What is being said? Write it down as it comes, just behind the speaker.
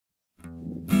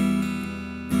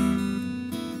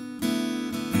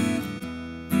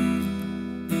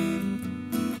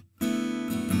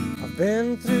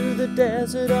Been through the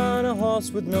desert on a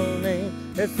horse with no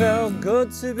name. It felt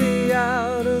good to be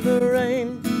out of the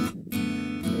rain.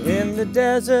 In the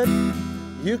desert,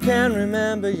 you can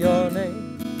remember your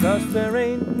name, 'cause there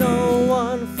ain't no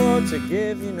one for to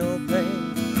give you no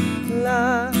pain.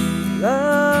 La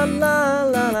la la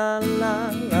la la la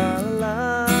la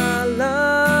la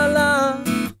la la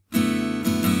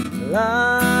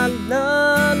la la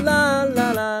la la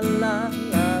la la la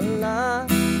la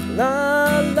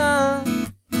la.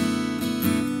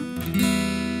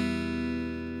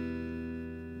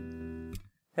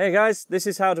 Hey guys, this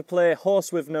is how to play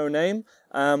Horse with No Name.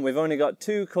 We've only got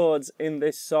 2 chords in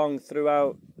this song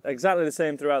throughout, exactly the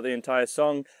same throughout the entire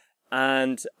song,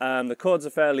 and the chords are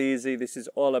fairly easy. This is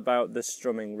all about the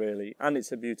strumming really, and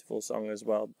it's a beautiful song as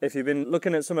well. If you've been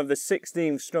looking at some of the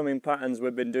 16 strumming patterns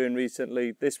we've been doing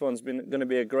recently, this one's going to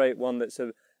be a great one that's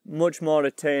much more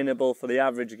attainable for the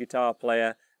average guitar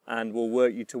player and will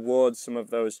work you towards some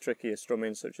of those trickier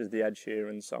strumming, such as the Ed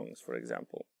Sheeran songs, for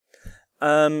example.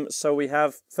 So we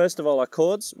have, first of all, our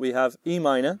chords. We have E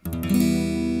minor.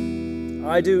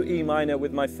 I do E minor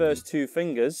with my first 2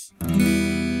 fingers.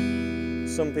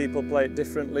 Some people play it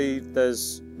differently.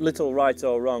 There's little right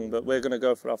or wrong, but we're going to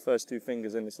go for our first 2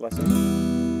 fingers in this lesson.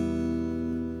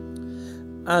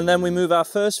 And then we move our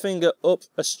first finger up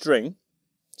a string,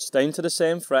 staying to the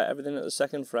same fret, everything at the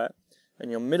 2nd fret,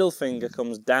 and your middle finger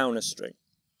comes down a string.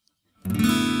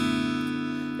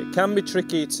 It can be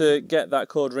tricky to get that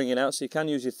chord ringing out, so you can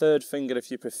use your 3rd finger if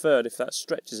you preferred, if that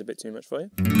stretches a bit too much for you.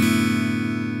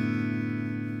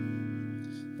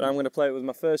 But I'm going to play it with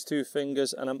my first 2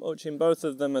 fingers, and I'm arching both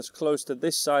of them as close to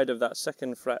this side of that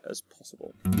 2nd fret as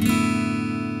possible.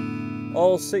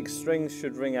 All 6 strings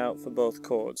should ring out for both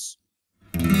chords.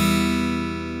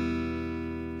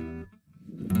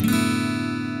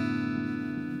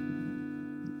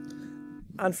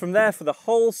 And from there, for the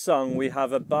whole song, we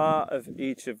have a bar of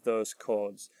each of those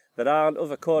chords. There are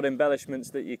other chord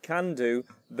embellishments that you can do,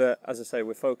 but as I say,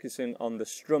 we're focusing on the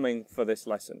strumming for this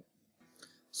lesson.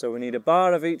 So we need a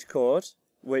bar of each chord,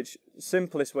 which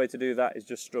simplest way to do that is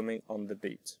just strumming on the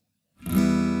beat.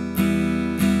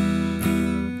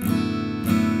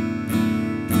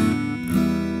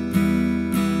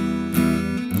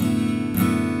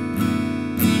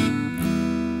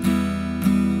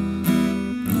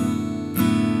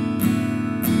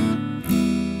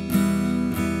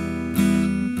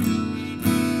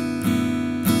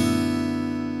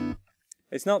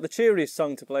 It's not the cheeriest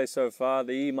song to play so far.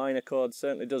 The E minor chord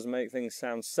certainly does make things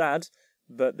sound sad,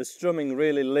 but the strumming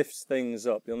really lifts things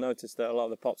up. You'll notice that a lot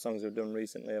of the pop songs we've done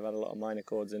recently have had a lot of minor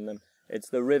chords in them. It's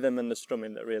the rhythm and the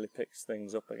strumming that really picks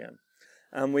things up again.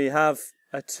 And we have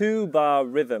a 2-bar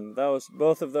rhythm.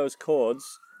 Both of those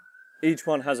chords, each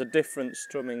one has a different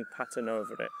strumming pattern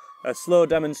over it. A slow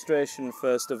demonstration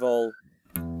first of all.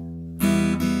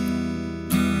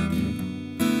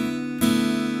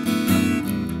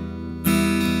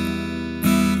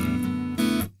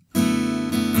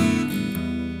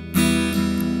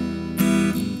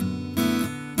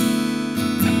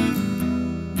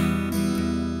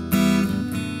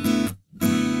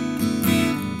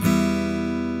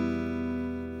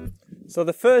 So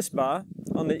the first bar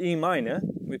on the E minor,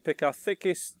 we pick our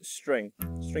thickest string,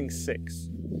 string 6.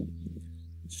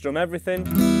 Strum everything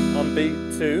on beat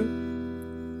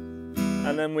 2,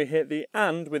 and then we hit the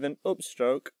and with an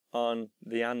upstroke on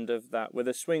the and of that with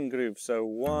a swing groove. So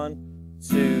 1,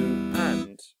 2,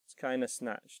 and. It's kind of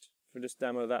snatched. If we just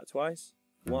demo that twice.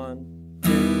 1,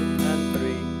 2, and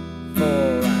 3, 4,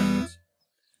 and.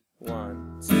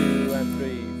 1, 2, and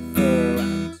 3, 4, and.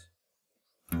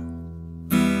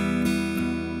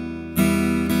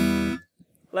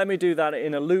 Let me do that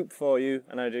in a loop for you,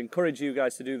 and I'd encourage you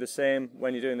guys to do the same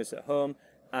when you're doing this at home,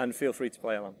 and feel free to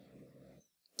play along.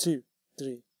 2,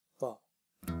 3, 4.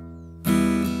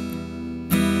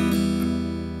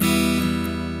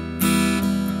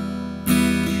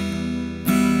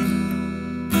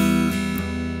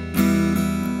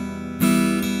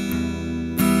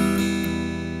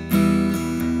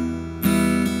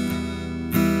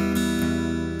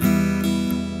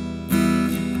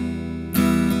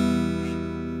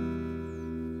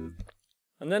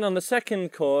 And then on the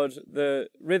 2nd chord, the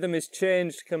rhythm is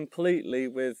changed completely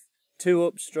with 2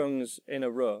 upstrungs in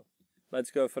a row.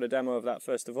 Let's go for a demo of that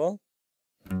first of all.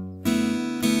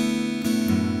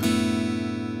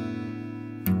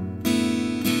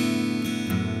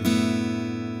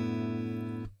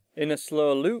 In a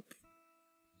slow loop.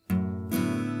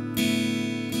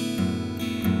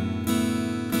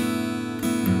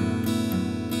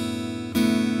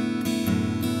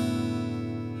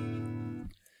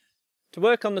 To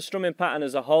work on the strumming pattern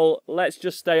as a whole, let's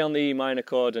just stay on the E minor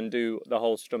chord and do the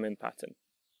whole strumming pattern.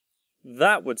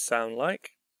 That would sound like...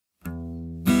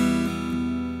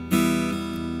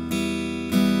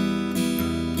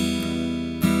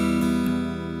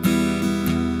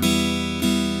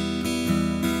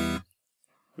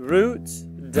 root,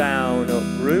 down, up,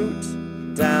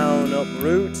 root, down, up,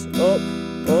 root, up,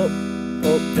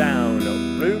 down,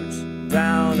 up, root,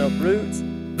 down, up,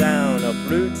 root, down, up,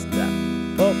 root,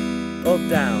 down, up,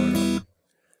 down, up,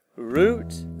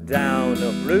 root, down,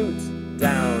 up, root,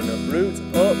 down, up, root,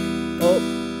 up,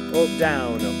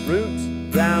 down, up,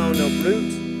 root, down, up,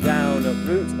 root, down, up,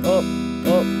 root,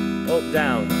 up,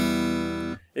 down.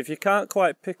 If you can't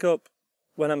quite pick up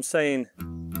when I'm saying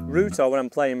root or when I'm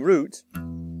playing root,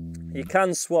 you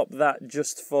can swap that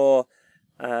just for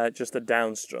just a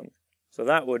down strum. So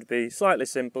that would be slightly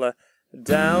simpler.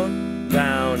 Down,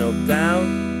 down, up,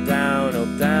 down, down,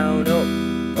 up, down, up,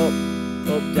 down,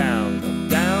 up,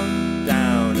 down,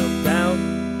 down, up,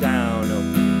 down, down, up,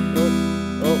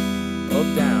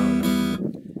 down,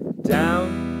 down,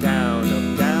 down,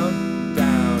 up, down,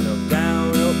 down, up,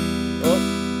 down, up,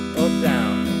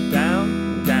 down,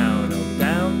 down, down, up,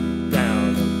 down,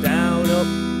 down, up, down,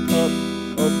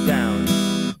 up, down.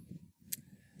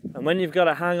 And when you've got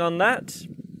a hang on that,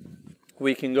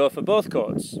 we can go for both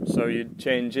chords. So you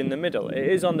change in the middle. It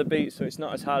is on the beat, so it's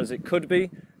not as hard as it could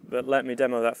be, but let me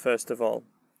demo that first of all.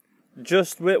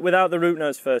 Just without the root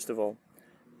notes first of all.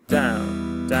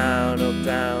 Down, down, up,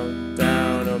 down,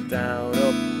 down, up, down,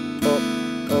 up,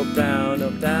 down,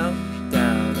 up, down,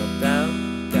 down, up,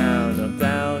 down, down, up,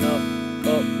 down,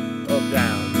 up,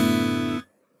 down.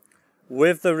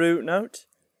 With the root note,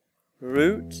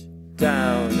 root,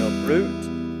 down, up,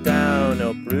 root, down,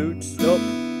 up, root, up,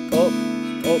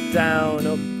 down,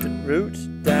 up,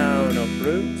 root, down, up,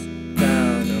 root,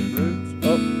 down, up, root,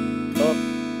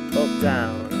 up,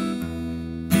 down.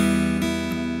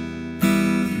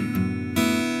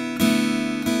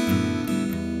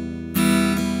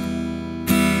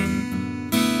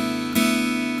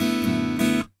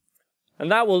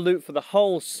 And that will loop for the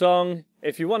whole song.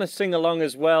 If you want to sing along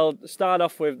as well, start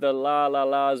off with the la la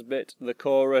la's bit, the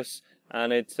chorus,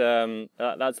 and that's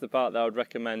the part that I would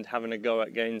recommend having a go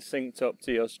at getting synced up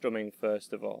to your strumming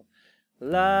first of all.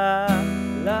 La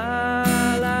la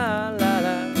la la la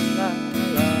la la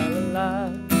la la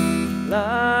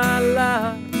la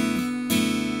la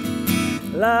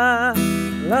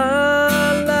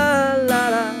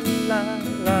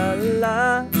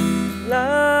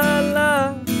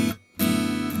la.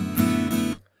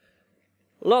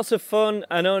 Lots of fun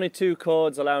and only 2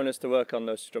 chords allowing us to work on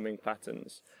those strumming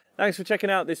patterns. Thanks for checking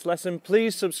out this lesson.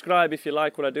 Please subscribe if you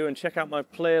like what I do and check out my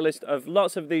playlist of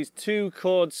lots of these 2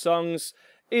 chord songs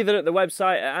either at the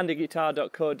website at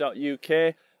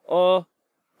andyguitar.co.uk or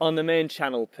on the main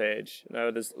channel page. Now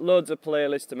there's loads of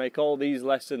playlists to make all these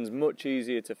lessons much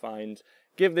easier to find.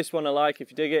 Give this one a like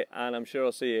if you dig it, and I'm sure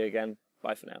I'll see you again.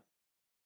 Bye for now.